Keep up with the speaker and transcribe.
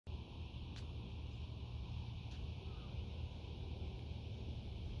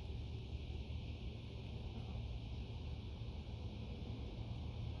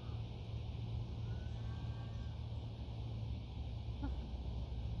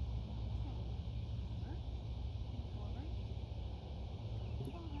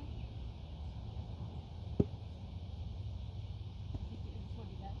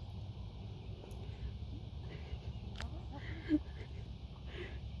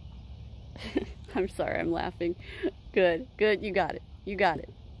I'm sorry, I'm laughing. Good, good, you got it. You got it.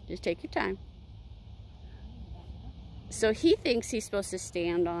 Just take your time. So he thinks he's supposed to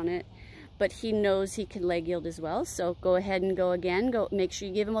stand on it, but he knows he can leg yield as well. So go ahead and go again. Go, make sure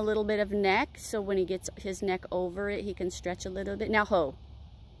you give him a little bit of neck, so when he gets his neck over it, he can stretch a little bit. Now ho.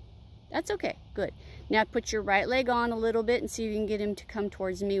 That's okay, good. Now put your right leg on a little bit and see if you can get him to come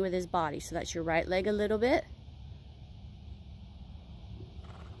towards me with his body. So that's your right leg a little bit.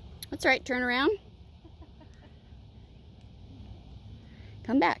 That's right, turn around.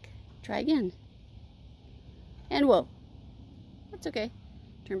 Come back, try again. And whoa, that's okay.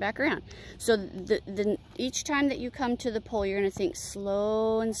 Turn back around. So each time that you come to the pole, you're gonna think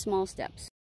slow and small steps.